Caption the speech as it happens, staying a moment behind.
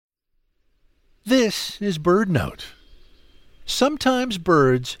This is BirdNote. Sometimes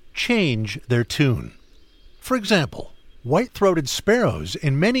birds change their tune. For example, white-throated sparrows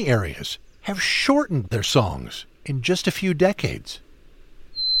in many areas have shortened their songs in just a few decades.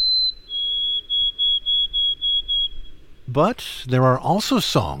 But there are also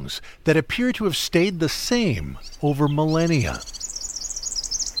songs that appear to have stayed the same over millennia.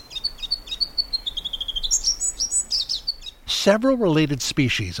 Several related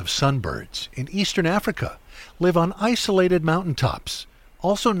species of sunbirds in eastern Africa live on isolated mountaintops,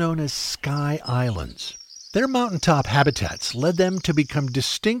 also known as sky islands. Their mountaintop habitats led them to become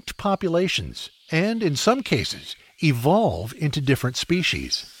distinct populations and, in some cases, evolve into different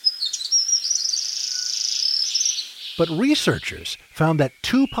species. But researchers found that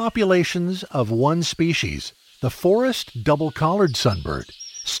two populations of one species, the forest double-collared sunbird,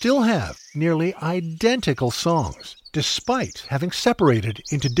 still have nearly identical songs, despite having separated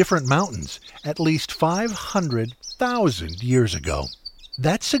into different mountains at least 500,000 years ago.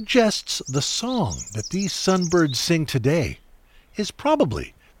 That suggests the song that these sunbirds sing today is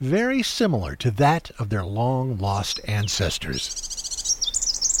probably very similar to that of their long-lost ancestors.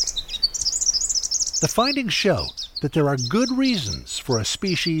 The findings show that there are good reasons for a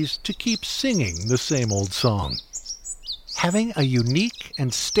species to keep singing the same old song. Having a unique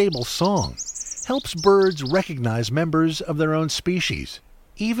and stable song helps birds recognize members of their own species,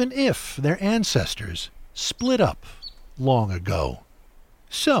 even if their ancestors split up long ago.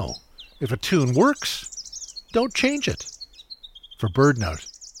 So, if a tune works, don't change it. For BirdNote,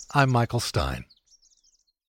 I'm Michael Stein.